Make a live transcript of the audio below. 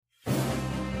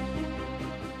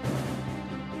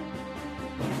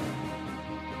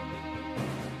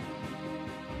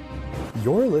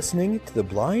You're listening to The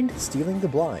Blind Stealing the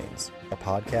Blinds, a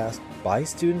podcast by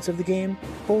students of the game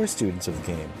for students of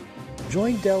the game.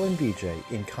 Join Dell and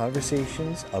BJ in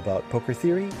conversations about poker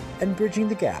theory and bridging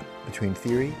the gap between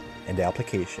theory and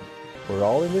application. We're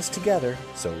all in this together,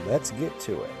 so let's get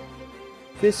to it.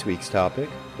 This week's topic,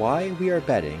 why we are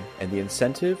betting and the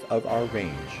incentive of our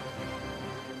range.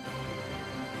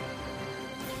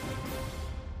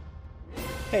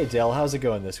 Hey Dell, how's it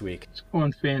going this week? It's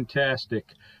going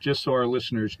fantastic. Just so our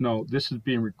listeners know, this is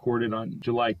being recorded on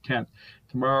July 10th.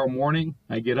 Tomorrow morning,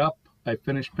 I get up, I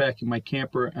finish packing my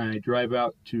camper, and I drive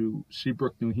out to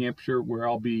Seabrook, New Hampshire, where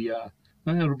I'll be,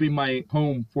 it'll be my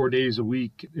home 4 days a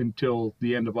week until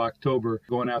the end of October,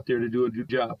 going out there to do a new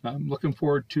job. I'm looking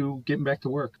forward to getting back to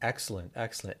work. Excellent.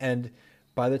 And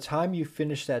by the time you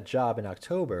finish that job in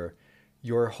October,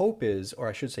 your hope is, or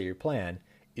I should say your plan,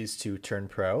 is to turn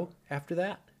pro after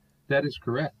that? That is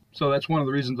correct. So that's one of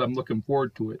the reasons I'm looking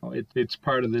forward to it. It's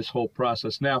part of this whole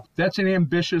process. Now, that's an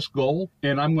ambitious goal,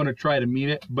 and I'm going to try to meet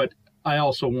it, but I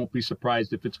also won't be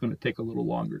surprised if it's going to take a little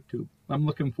longer, too. I'm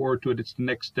looking forward to it. It's the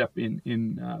next step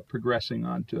in progressing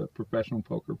on to a professional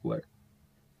poker player.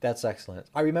 That's excellent.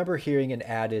 I remember hearing an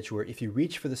adage where if you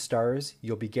reach for the stars,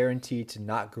 you'll be guaranteed to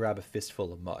not grab a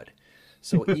fistful of mud.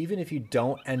 So even if you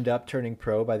don't end up turning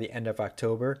pro by the end of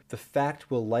October, the fact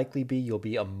will likely be you'll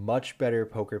be a much better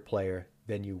poker player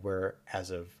than you were as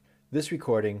of this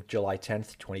recording, July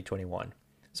 10th, 2021.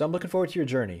 So I'm looking forward to your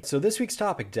journey. So this week's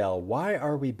topic, Dell, why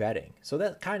are we betting? So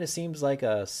that kind of seems like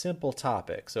a simple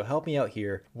topic. So help me out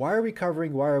here. Why are we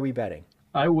covering why are we betting?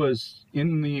 I was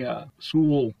in the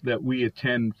school that we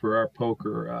attend for our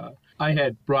poker. I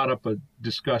had brought up a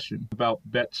discussion about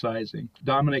bet sizing.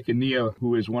 Dominic Ania,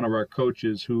 who is one of our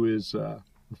coaches, who is a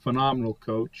phenomenal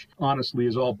coach, honestly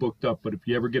is all booked up, but if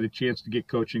you ever get a chance to get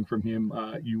coaching from him,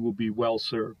 you will be well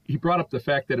served. He brought up the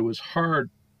fact that it was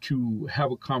hard to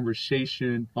have a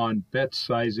conversation on bet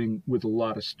sizing with a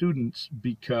lot of students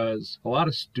because a lot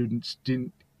of students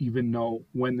didn't even know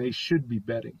when they should be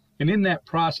betting. And in that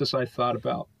process, I thought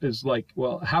about is like,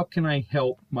 well, how can I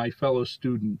help my fellow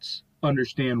students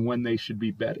understand when they should be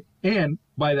betting? And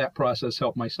by that process,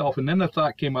 help myself. And then the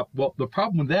thought came up, well, the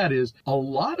problem with that is a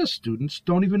lot of students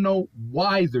don't even know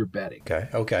why they're betting.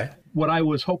 Okay. What I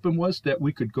was hoping was that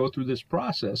we could go through this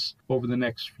process over the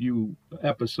next few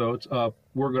episodes of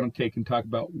we're going to take and talk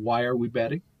about why are we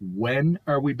betting? When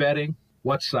are we betting?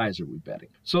 What size are we betting?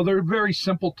 So they're very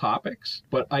simple topics,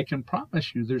 but I can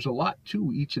promise you there's a lot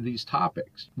to each of these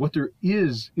topics. What there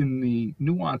is in the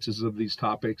nuances of these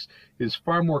topics is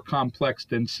far more complex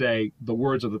than, say, the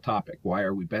words of the topic. Why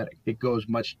are we betting? It goes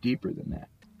much deeper than that.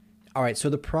 All right, so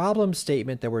the problem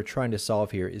statement that we're trying to solve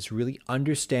here is really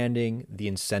understanding the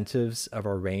incentives of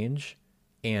our range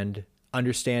and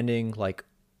understanding like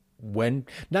when,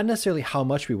 not necessarily how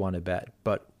much we want to bet,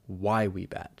 but why we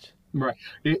bet. Right.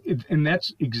 And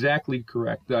that's exactly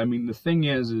correct. I mean, the thing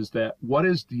is that what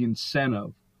is the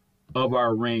incentive of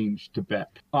our range to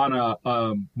bet? On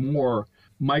a more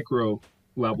micro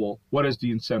level, what is the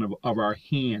incentive of our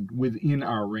hand within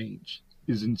our range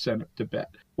is incentive to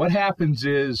bet? What happens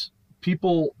is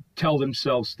people tell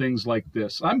themselves things like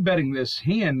this. I'm betting this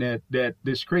hand, that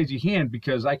this crazy hand,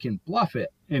 because I can bluff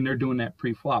it. And they're doing that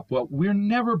pre-flop. Well, we're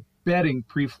never betting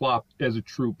pre-flop as a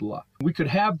true bluff. We could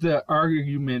have the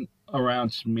argument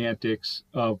around semantics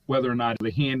of whether or not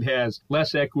the hand has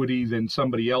less equity than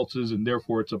somebody else's and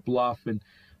therefore it's a bluff. And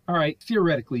all right,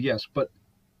 theoretically, yes, but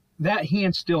that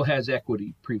hand still has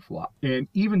equity pre-flop. And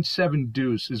even 7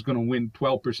 deuce is going to win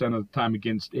 12% of the time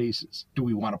against aces. Do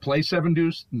we want to play 7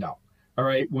 deuce? No. All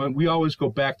right, when we always go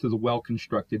back to the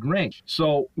well-constructed range.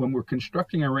 So when we're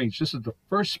constructing our range, this is the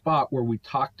first spot where we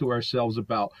talk to ourselves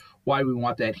about why we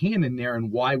want that hand in there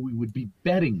and why we would be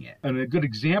betting it. And a good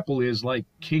example is like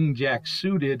King Jack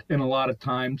suited, and a lot of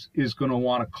times is going to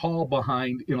want to call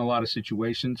behind in a lot of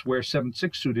situations, where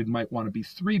 7-6 suited might want to be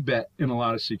 3-bet in a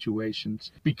lot of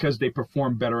situations because they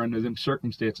perform better under them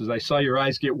circumstances. I saw your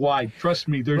eyes get wide. Trust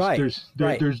me, there's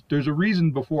a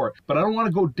reason before it. But I don't want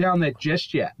to go down that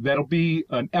just yet. That'll be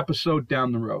an episode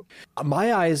down the road.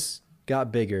 My eyes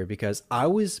got bigger because I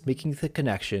was making the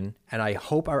connection, and I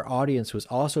hope our audience was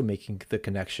also making the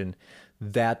connection,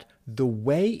 that the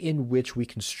way in which we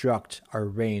construct our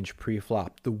range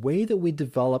pre-flop, the way that we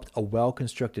developed a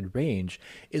well-constructed range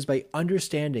is by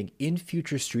understanding in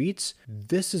future streets,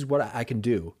 this is what I can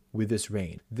do with this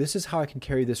range. This is how I can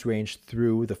carry this range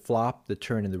through the flop, the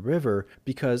turn, and the river,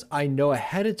 because I know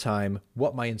ahead of time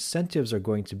what my incentives are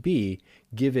going to be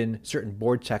given certain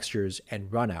board textures and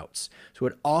runouts. So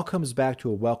it all comes back to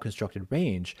a well-constructed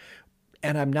range,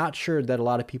 and I'm not sure that a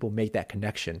lot of people make that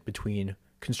connection between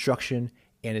construction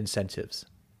and incentives.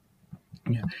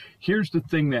 Yeah. Here's the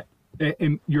thing that,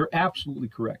 and you're absolutely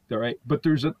correct, all right? But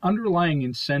there's an underlying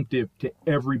incentive to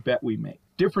every bet we make.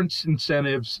 Different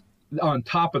incentives on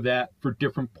top of that for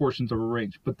different portions of a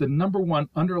range. But the number one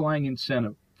underlying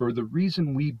incentive for the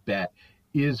reason we bet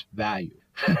is value.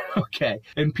 Okay.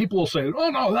 And people will say, oh,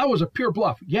 no, that was a pure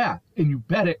bluff. Yeah. And you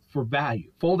bet it for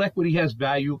value. Fold equity has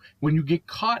value. When you get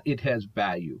caught, it has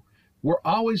value. We're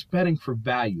always betting for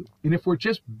value. And if we're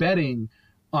just betting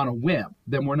on a whim,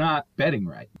 then we're not betting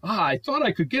right. I thought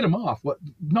I could get him off. What?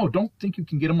 No, don't think you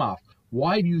can get him off.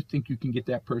 Why do you think you can get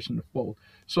that person to fold?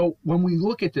 So when we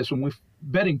look at this, when we're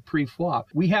betting pre-flop,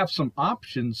 we have some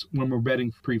options when we're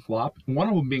betting pre-flop, one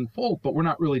of them being fold, but we're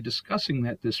not really discussing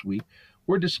that this week.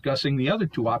 We're discussing the other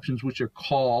two options, which are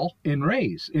call and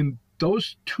raise. And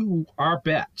those two are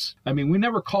bets. I mean, we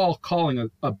never calling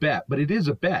a bet, but it is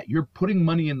a bet. You're putting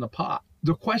money in the pot.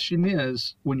 The question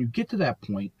is, when you get to that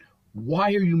point,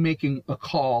 why are you making a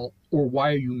call, or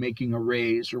why are you making a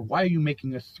raise, or why are you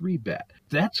making a 3-bet?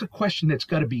 That's a question that's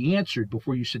got to be answered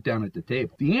before you sit down at the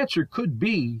table. The answer could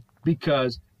be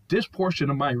because this portion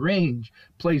of my range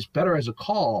plays better as a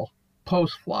call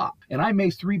post-flop. And I may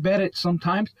 3-bet it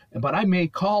sometimes, but I may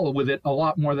call with it a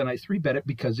lot more than I 3-bet it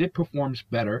because it performs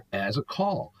better as a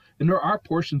call. And there are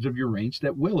portions of your range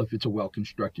that will if it's a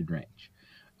well-constructed range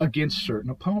against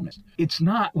certain opponents. It's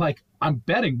not like I'm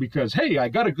betting because, hey, I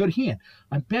got a good hand.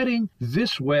 I'm betting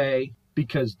this way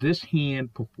because this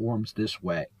hand performs this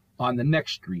way on the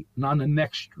next street and on the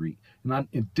next street. And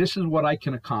this is what I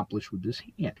can accomplish with this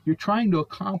hand. You're trying to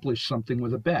accomplish something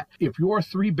with a bet. If you're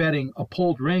 3-betting a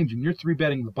pulled range and you're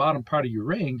 3-betting the bottom part of your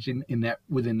range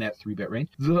within that 3-bet range,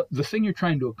 the thing you're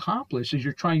trying to accomplish is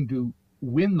you're trying to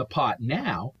win the pot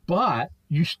now, but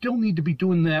you still need to be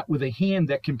doing that with a hand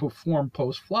that can perform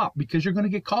post-flop because you're going to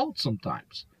get called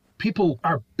sometimes. People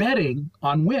are betting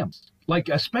on whims, like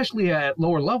especially at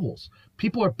lower levels.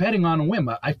 People are betting on a whim.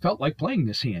 I felt like playing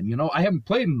this hand. I haven't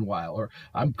played in a while, or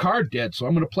I'm card dead, so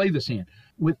I'm going to play this hand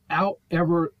without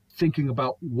ever thinking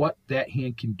about what that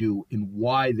hand can do and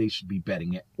why they should be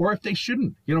betting it, or if they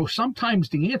shouldn't. Sometimes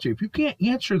the answer, if you can't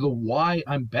answer the why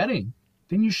I'm betting,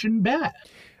 then you shouldn't bet.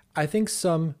 I think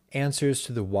some answers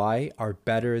to the why are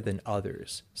better than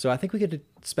others. So I think we get to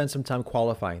spend some time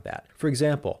qualifying that. For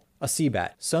example, a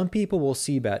c-bet. Some people will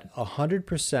c-bet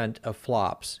 100% of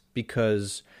flops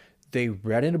because they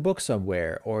read in a book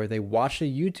somewhere or they watched a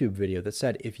YouTube video that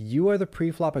said, if you are the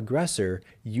pre-flop aggressor,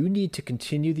 you need to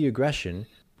continue the aggression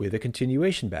with a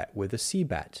continuation bet, with a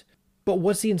c-bet. But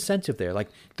what's the incentive there? Like,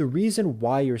 the reason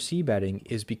why you're c-betting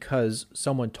is because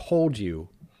someone told you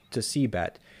to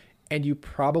c-bet, and you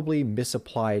probably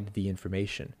misapplied the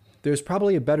information. There's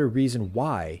probably a better reason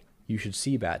why you should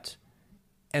c-bet.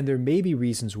 And there may be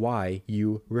reasons why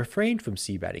you refrained from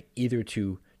c-betting, either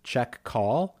to check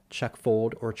call, check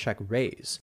fold, or check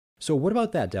raise. So what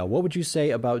about that, Del? What would you say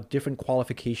about different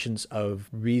qualifications of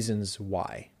reasons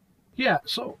why? Yeah,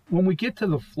 so when we get to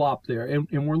the flop there,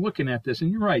 and we're looking at this,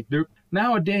 and you're right,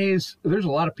 nowadays there's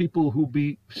a lot of people who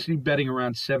be c-betting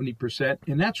around 70%,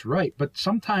 and that's right, but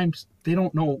sometimes they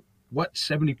don't know what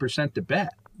 70% to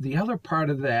bet. The other part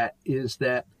of that is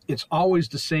that it's always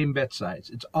the same bet size.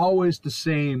 It's always the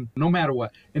same, no matter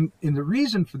what. And the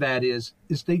reason for that is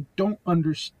they don't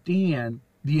understand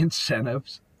the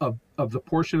incentives of the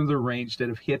portion of the range that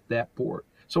have hit that board.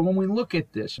 So when we look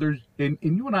at this, and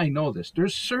you and I know this,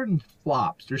 there's certain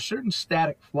flops, there's certain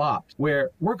static flops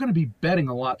where we're going to be betting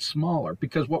a lot smaller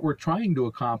because what we're trying to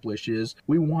accomplish is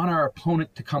we want our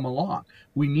opponent to come along.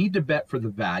 We need to bet for the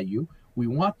value. We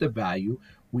want the value.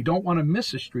 We don't want to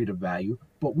miss a street of value,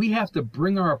 but we have to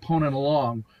bring our opponent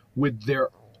along with their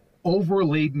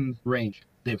overladen range.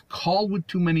 They've called with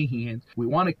too many hands. We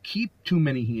want to keep too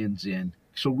many hands in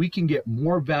so we can get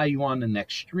more value on the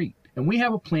next street. And we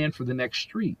have a plan for the next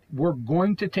street. We're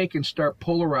going to take and start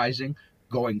polarizing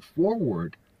going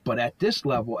forward. But at this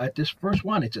level, at this first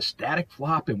one, it's a static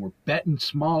flop and we're betting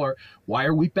smaller. Why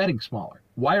are we betting smaller?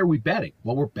 Why are we betting?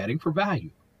 Well, we're betting for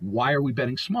value. Why are we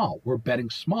betting small? We're betting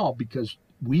small because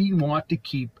we want to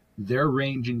keep their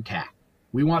range intact.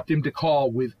 We want them to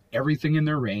call with everything in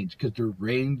their range because their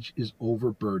range is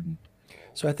overburdened.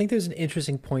 So I think there's an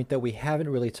interesting point that we haven't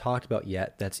really talked about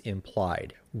yet that's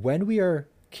implied. When we are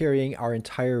carrying our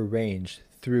entire range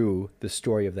through the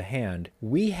story of the hand,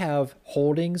 we have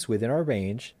holdings within our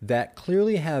range that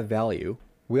clearly have value.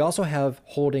 We also have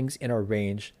holdings in our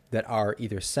range that are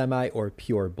either semi or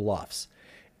pure bluffs.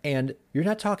 And you're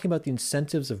not talking about the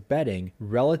incentives of betting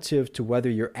relative to whether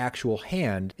your actual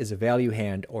hand is a value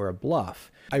hand or a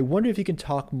bluff. I wonder if you can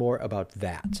talk more about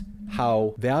that,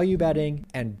 how value betting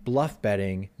and bluff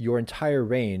betting, your entire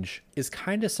range, is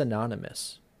kind of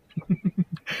synonymous.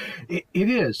 It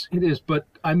is. It is. But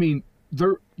I mean,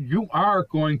 there you are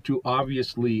going to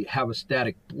obviously have a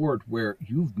static board where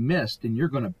you've missed and you're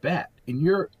going to bet.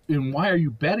 And why are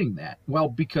you betting that? Well,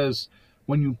 because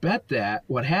when you bet that,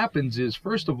 what happens is,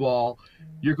 first of all,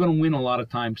 you're going to win a lot of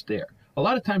times there. A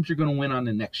lot of times you're going to win on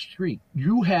the next street.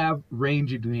 You have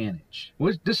range advantage.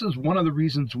 This is one of the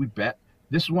reasons we bet.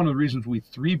 This is one of the reasons we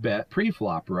 3-bet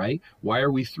pre-flop, right? Why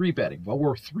are we 3-betting? Well,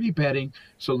 we're 3-betting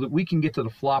so that we can get to the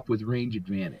flop with range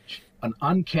advantage, an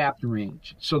uncapped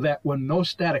range, so that when no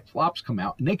static flops come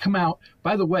out, and they come out,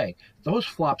 by the way, those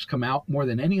flops come out more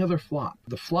than any other flop.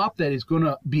 The flop that is going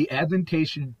to be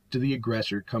advantageous to the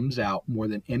aggressor comes out more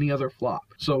than any other flop.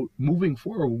 So moving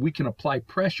forward, we can apply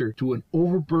pressure to an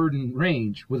overburdened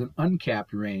range with an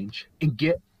uncapped range and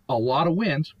get a lot of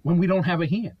wins when we don't have a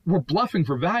hand. We're bluffing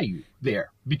for value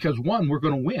there because, one, we're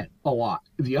going to win a lot.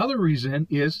 The other reason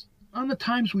is on the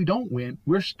times we don't win,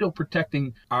 we're still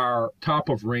protecting our top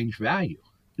of range value.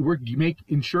 We're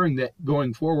ensuring that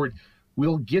going forward,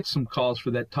 we'll get some calls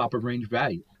for that top of range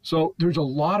value. So there's a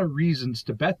lot of reasons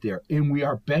to bet there, and we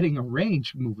are betting a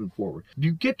range moving forward.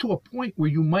 You get to a point where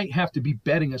you might have to be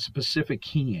betting a specific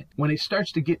hand. When it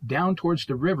starts to get down towards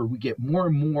the river, we get more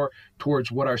and more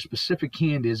towards what our specific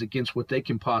hand is against what they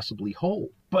can possibly hold.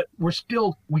 But we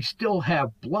still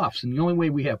have bluffs, and the only way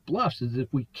we have bluffs is if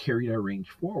we carried our range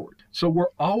forward. So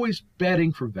we're always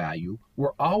betting for value.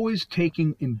 We're always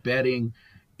taking and betting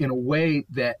in a way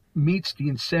that meets the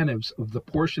incentives of the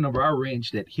portion of our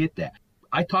range that hit that.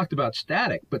 I talked about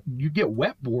static, but you get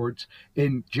wet boards,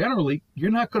 and generally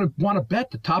you're not going to want to bet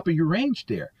the top of your range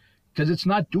there because it's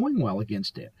not doing well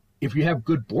against it. If you have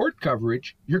good board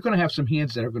coverage, you're going to have some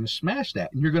hands that are going to smash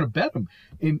that, and you're going to bet them.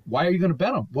 And why are you going to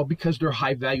bet them? Well, because they're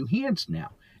high-value hands now.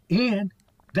 And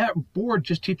that board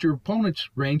just hit your opponent's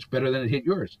range better than it hit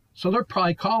yours. So they're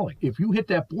probably calling. If you hit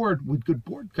that board with good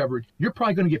board coverage, you're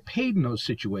probably going to get paid in those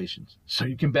situations. So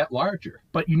you can bet larger.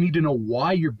 But you need to know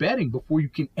why you're betting before you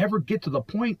can ever get to the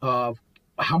point of,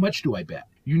 how much do I bet?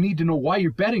 You need to know why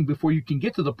you're betting before you can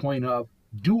get to the point of,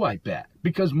 do I bet?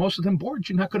 Because most of them boards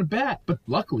you're not going to bet. But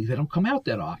luckily, they don't come out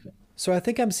that often. So I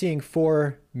think I'm seeing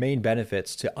 4 main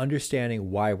benefits to understanding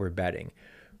why we're betting.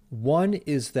 One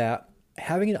is that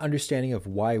having an understanding of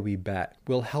why we bet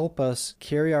will help us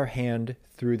carry our hand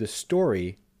through the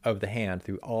story of the hand,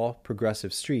 through all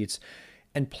progressive streets,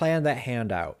 and plan that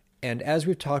hand out. And as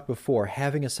we've talked before,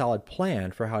 having a solid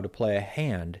plan for how to play a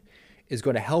hand is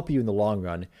going to help you in the long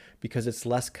run because it's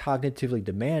less cognitively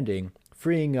demanding,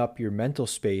 freeing up your mental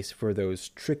space for those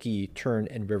tricky turn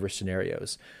and river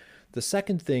scenarios. The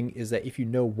second thing is that if you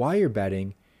know why you're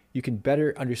betting, you can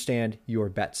better understand your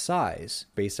bet size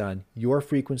based on your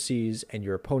frequencies and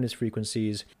your opponent's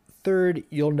frequencies. Third,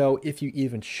 you'll know if you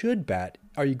even should bet.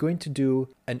 Are you going to do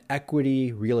an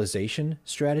equity realization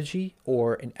strategy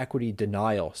or an equity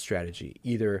denial strategy?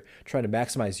 Either trying to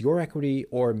maximize your equity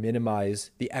or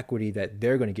minimize the equity that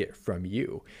they're going to get from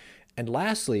you. And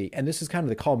lastly, and this is kind of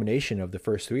the culmination of the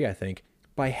first 3, I think,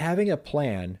 by having a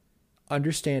plan,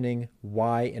 understanding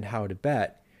why and how to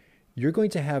bet, you're going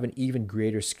to have an even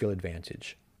greater skill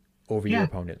advantage over your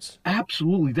opponents.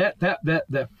 Absolutely.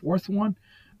 That fourth one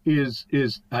is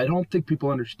I don't think people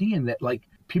understand that, like,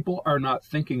 people are not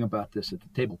thinking about this at the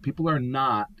table. People are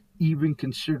not even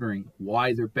considering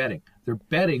why they're betting. They're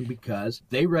betting because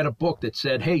they read a book that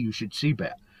said, hey, you should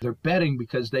c-bet. They're betting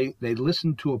because they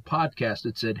listened to a podcast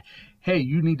that said, hey,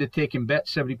 you need to take and bet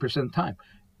 70% of the time.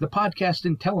 The podcast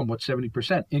didn't tell them what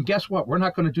 70%. And guess what? We're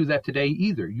not going to do that today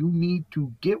either. You need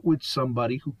to get with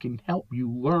somebody who can help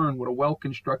you learn what a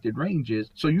well-constructed range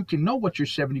is so you can know what your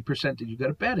 70% that you got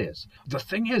to bet is. The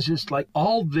thing is like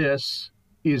all this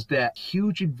is that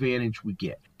huge advantage we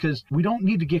get because we don't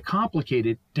need to get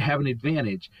complicated to have an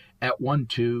advantage at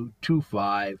 1-2,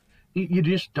 2-5. You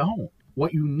just don't.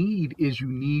 What you need is you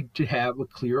need to have a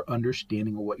clear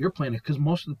understanding of what you're playing because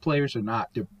most of the players are not.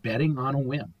 They're betting on a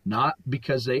whim, not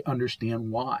because they understand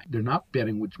why. They're not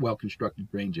betting with well-constructed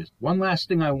ranges. One last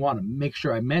thing I want to make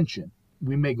sure I mention.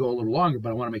 We may go a little longer,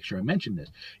 but I want to make sure I mention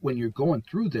this. When you're going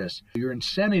through this, your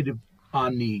incentive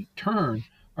on the turn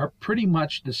are pretty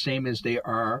much the same as they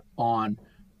are on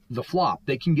the flop.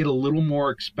 They can get a little more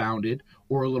expounded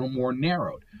or a little more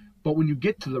narrowed. But when you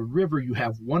get to the river, you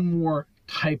have one more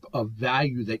type of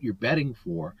value that you're betting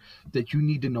for that you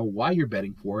need to know why you're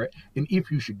betting for it and if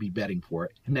you should be betting for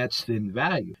it, and that's thin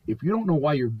value. If you don't know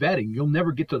why you're betting, you'll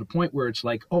never get to the point where it's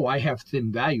like, oh, I have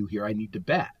thin value here, I need to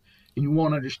bet. And you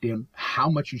won't understand how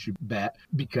much you should bet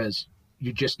because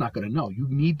you're just not going to know. You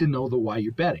need to know the why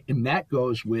you're betting. And that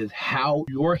goes with how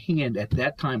your hand at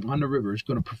that time on the river is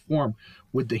going to perform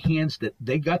with the hands that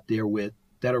they got there with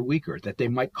that are weaker, that they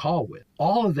might call with.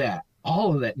 All of that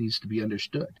All of that needs to be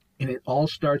understood. And it all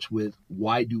starts with,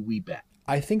 why do we bet?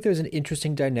 I think there's an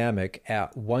interesting dynamic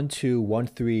at 1-2,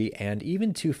 1-3, and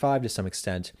even 2-5 to some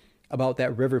extent about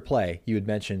that river play you had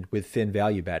mentioned with thin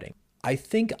value betting. I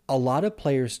think a lot of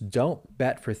players don't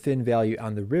bet for thin value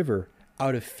on the river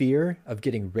out of fear of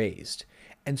getting raised.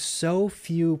 And so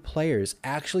few players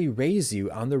actually raise you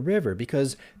on the river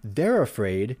because they're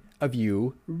afraid of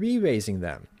you re-raising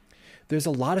them. There's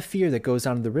a lot of fear that goes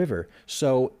on in the river.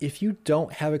 So if you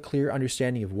don't have a clear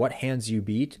understanding of what hands you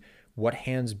beat, what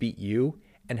hands beat you,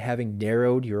 and having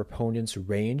narrowed your opponent's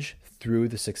range through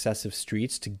the successive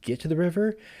streets to get to the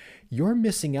river, you're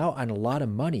missing out on a lot of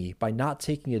money by not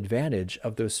taking advantage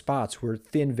of those spots where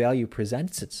thin value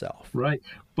presents itself. Right.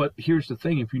 But here's the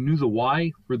thing. If you knew the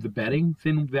why for the betting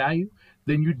thin value,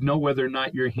 then you'd know whether or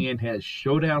not your hand has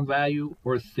showdown value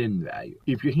or thin value.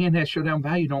 If your hand has showdown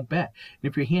value, don't bet. And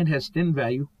if your hand has thin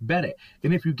value, bet it.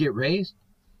 And if you get raised,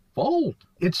 fold.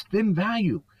 It's thin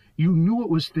value. You knew it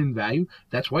was thin value.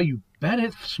 That's why you bet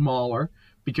it smaller,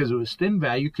 because it was thin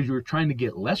value, because you were trying to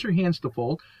get lesser hands to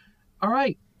fold. All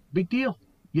right. Big deal.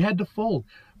 You had to fold.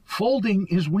 Folding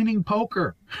is winning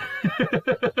poker.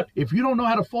 If you don't know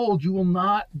how to fold, you will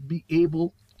not be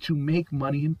able to make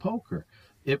money in poker.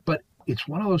 But it's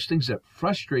one of those things that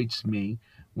frustrates me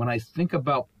when I think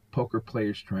about poker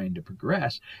players trying to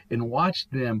progress and watch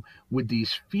them with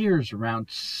these fears around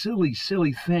silly,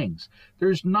 silly things.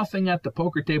 There's nothing at the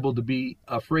poker table to be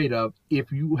afraid of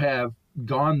if you have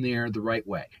gone there the right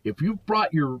way. If you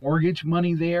brought your mortgage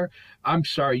money there, I'm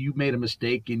sorry, you made a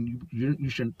mistake and you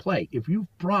shouldn't play. If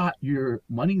you've brought your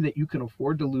money that you can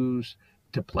afford to lose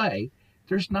to play,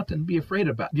 there's nothing to be afraid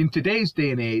about. In today's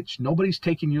day and age, nobody's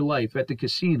taking your life at the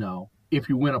casino if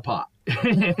you win a pot.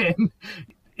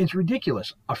 It's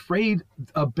ridiculous. Afraid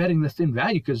of betting the thin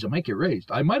value because it might get raised.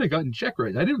 I might have gotten check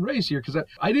raised. I didn't raise here because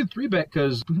I did 3-bet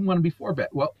because we didn't want to be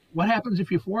 4-bet. Well, what happens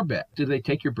if you 4-bet? Do they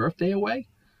take your birthday away?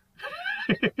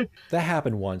 That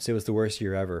happened once. It was the worst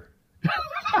year ever.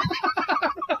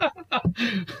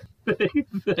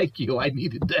 Thank you. I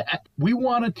needed that. We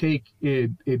want to take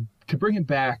it, to bring it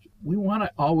back, we want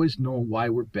to always know why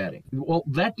we're betting. Well,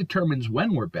 that determines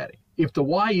when we're betting. If the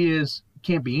why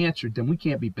can't be answered, then we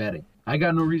can't be betting. I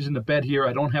got no reason to bet here.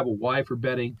 I don't have a why for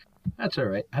betting. That's all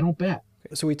right. I don't bet.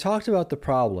 So we talked about the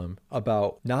problem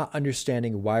about not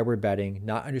understanding why we're betting,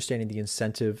 not understanding the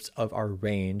incentives of our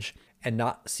range, and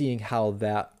not seeing how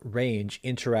that range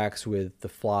interacts with the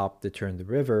flop, the turn, the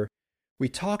river. We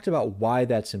talked about why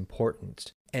that's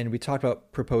important. And we talked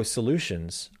about proposed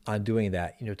solutions on doing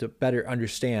that, to better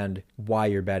understand why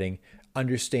you're betting,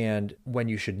 understand when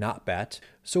you should not bet.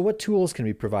 So what tools can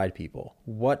we provide people?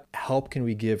 What help can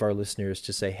we give our listeners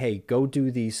to say, hey, go do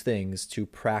these things to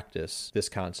practice this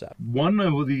concept? One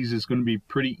of these is going to be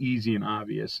pretty easy and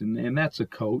obvious, and that's a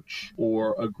coach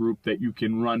or a group that you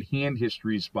can run hand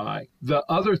histories by. The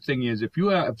other thing is, if you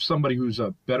have somebody who's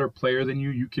a better player than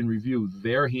you, you can review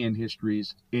their hand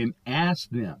histories and ask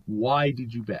them, why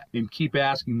did you bet? And keep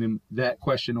asking them that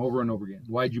question over and over again.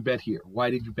 Why did you bet here?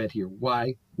 Why did you bet here?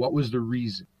 Why? What was the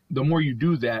reason? The more you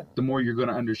do that, the more you're going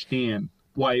to understand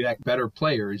why that better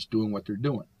player is doing what they're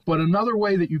doing. But another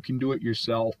way that you can do it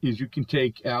yourself is you can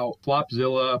take out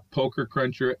Flopzilla, Poker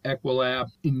Cruncher, Equilab,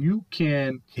 and you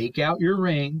can take out your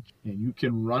range and you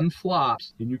can run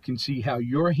flops and you can see how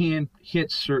your hand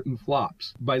hits certain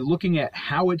flops. By looking at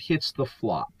how it hits the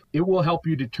flop, it will help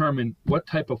you determine what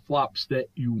type of flops that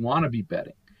you want to be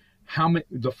betting.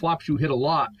 The flops you hit a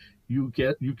lot, you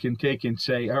can take and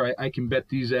say, all right, I can bet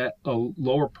these at a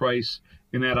lower price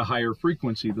and at a higher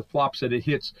frequency. The flops that it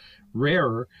hits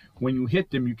rarer, when you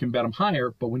hit them, you can bet them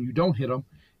higher, but when you don't hit them,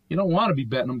 you don't want to be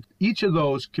betting them. Each of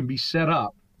those can be set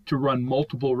up to run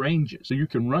multiple ranges. So you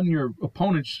can run your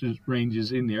opponent's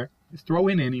ranges in there, throw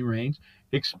in any range,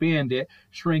 expand it,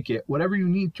 shrink it, whatever you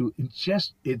need to.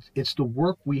 It's the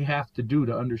work we have to do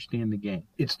to understand the game.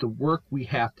 It's the work we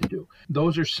have to do.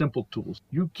 Those are simple tools.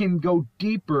 You can go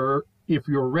deeper if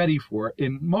you're ready for it,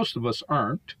 and most of us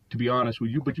aren't, to be honest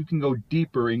with you, but you can go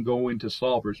deeper and go into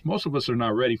solvers. Most of us are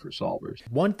not ready for solvers.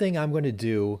 One thing I'm going to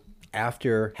do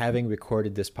after having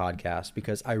recorded this podcast,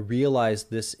 because I realize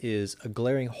this is a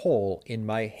glaring hole in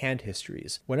my hand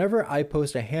histories. Whenever I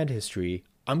post a hand history,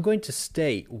 I'm going to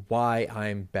state why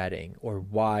I'm betting or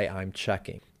why I'm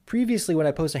checking. Previously, when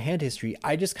I post a hand history,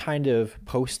 I just kind of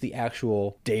post the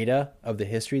actual data of the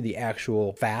history, the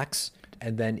actual facts,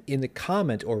 and then in the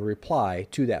comment or reply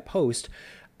to that post,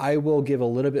 I will give a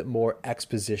little bit more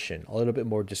exposition, a little bit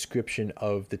more description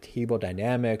of the table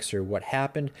dynamics or what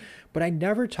happened, but I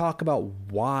never talk about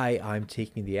why I'm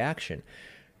taking the action.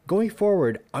 Going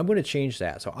forward, I'm going to change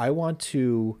that. So I want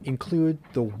to include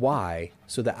the why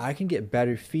so that I can get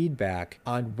better feedback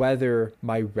on whether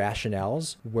my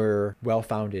rationales were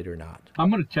well-founded or not. I'm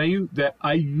going to tell you that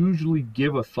I usually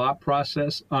give a thought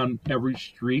process on every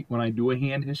street when I do a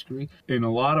hand history. And a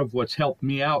lot of what's helped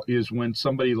me out is when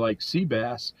somebody like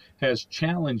Seabass has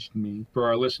challenged me. For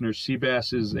our listeners,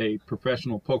 Seabass is a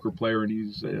professional poker player, and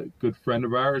he's a good friend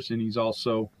of ours, and he's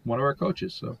also one of our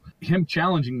coaches. So him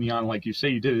challenging me on, like, you say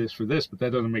you did this for this, but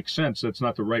that doesn't make sense. That's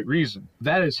not the right reason.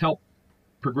 That has helped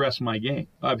progress my game.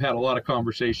 I've had a lot of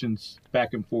conversations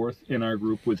back and forth in our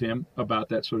group with him about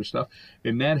that sort of stuff,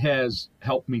 and that has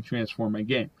helped me transform my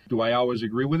game. Do I always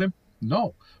agree with him?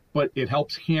 No. But it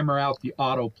helps hammer out the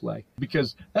autoplay,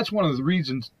 because that's one of the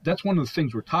reasons, that's one of the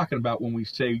things we're talking about when we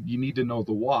say you need to know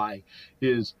the why,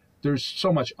 is there's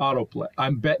so much autoplay.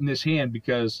 I'm betting this hand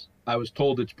because I was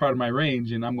told it's part of my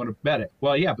range and I'm going to bet it.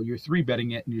 Well, yeah, but you're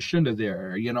 3-betting it and you shouldn't have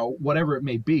there, whatever it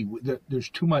may be. There's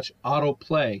too much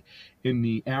autoplay in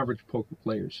the average poker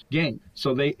player's game.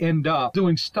 So they end up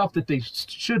doing stuff that they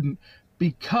shouldn't,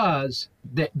 because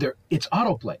it's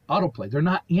autoplay. They're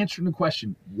not answering the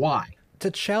question, why? To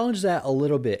challenge that a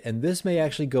little bit, and this may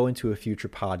actually go into a future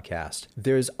podcast,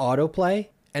 there's autoplay,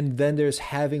 and then there's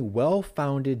having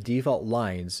well-founded default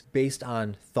lines based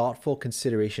on thoughtful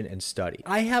consideration and study.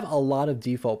 I have a lot of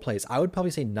default plays. I would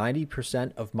probably say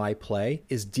 90% of my play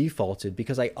is defaulted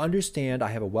because I understand I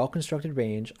have a well-constructed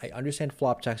range. I understand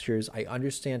flop textures. I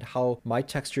understand how my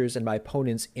textures and my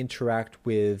opponents interact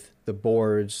with the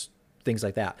boards, things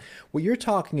like that. What you're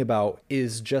talking about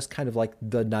is just kind of like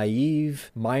the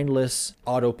naive, mindless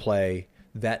autoplay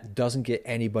that doesn't get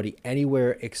anybody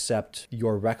anywhere except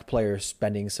your rec player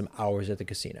spending some hours at the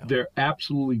casino. They're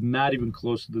absolutely not even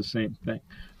close to the same thing.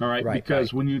 All right.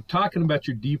 Because when you're talking about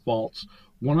your defaults,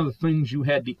 one of the things you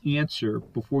had to answer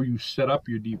before you set up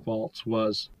your defaults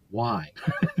was why.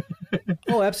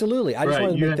 Oh, absolutely. I just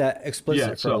want to make that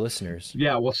explicit for our listeners.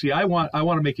 Yeah, well, see, I want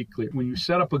to make it clear. When you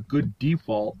set up a good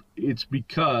default, it's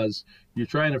because you're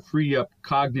trying to free up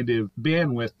cognitive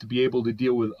bandwidth to be able to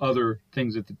deal with other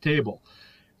things at the table.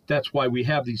 That's why we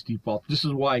have these defaults. This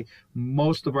is why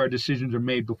most of our decisions are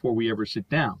made before we ever sit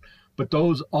down. But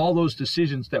all those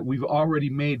decisions that we've already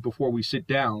made before we sit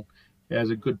down as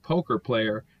a good poker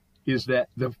player, is that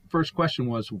the first question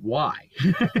was, why?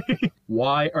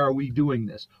 Why are we doing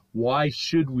this? Why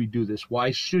should we do this? Why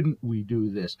shouldn't we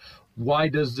do this? Why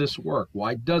does this work?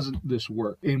 Why doesn't this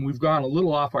work? And we've gone a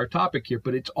little off our topic here,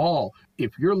 but it's all,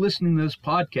 if you're listening to this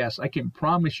podcast, I can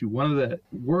promise you one of the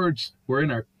words, we're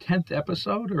in our 10th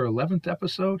episode or 11th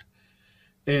episode,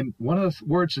 and one of the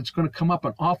words that's going to come up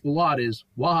an awful lot is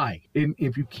why. And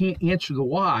if you can't answer the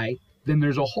why, then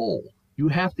there's a hole. You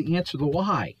have to answer the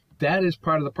why. That is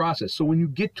part of the process. So when you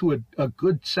get to a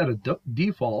good set of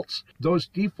defaults, those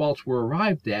defaults were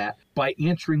arrived at by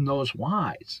answering those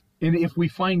whys. And if we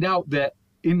find out that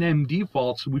in them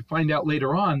defaults, we find out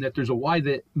later on that there's a why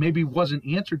that maybe wasn't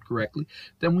answered correctly,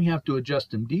 then we have to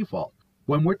adjust them default.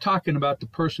 When we're talking about the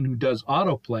person who does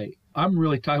autoplay, I'm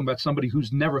really talking about somebody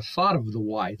who's never thought of the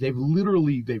why. They've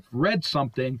read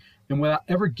something and without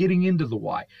ever getting into the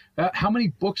why. How many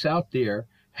books out there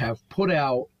have put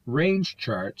out range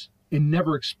charts and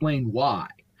never explained why?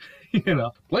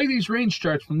 Play these range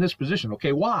charts from this position.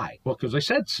 Okay, why? Well, because I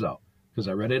said so. Because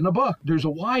I read it in a book. There's a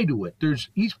why to it. There's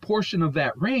each portion of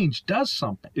that range does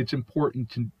something. It's important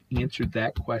to answer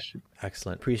that question.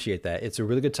 Excellent. Appreciate that. It's a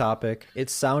really good topic. It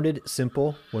sounded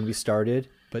simple when we started,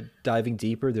 but diving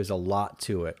deeper, there's a lot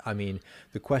to it. I mean,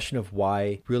 the question of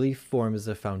why really forms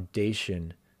the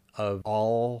foundation of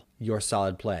all your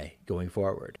solid play going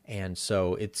forward. And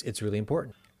so it's really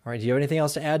important. All right. Do you have anything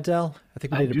else to add, Del? I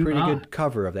think we did a pretty good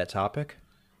cover of that topic.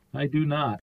 I do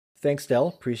not. Thanks, Del.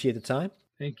 Appreciate the time.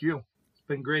 Thank you. It's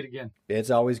been great again.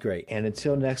 It's always great. And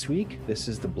until next week, this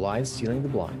is The Blind Stealing the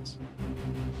Blinds.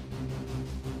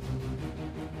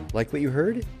 Like what you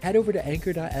heard? Head over to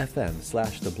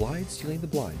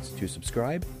anchor.fm/theblindstealingtheblinds to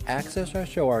subscribe, access our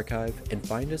show archive, and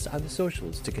find us on the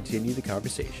socials to continue the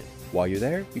conversation. While you're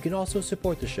there, you can also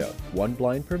support the show. $1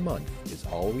 blind per month is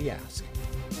all we ask.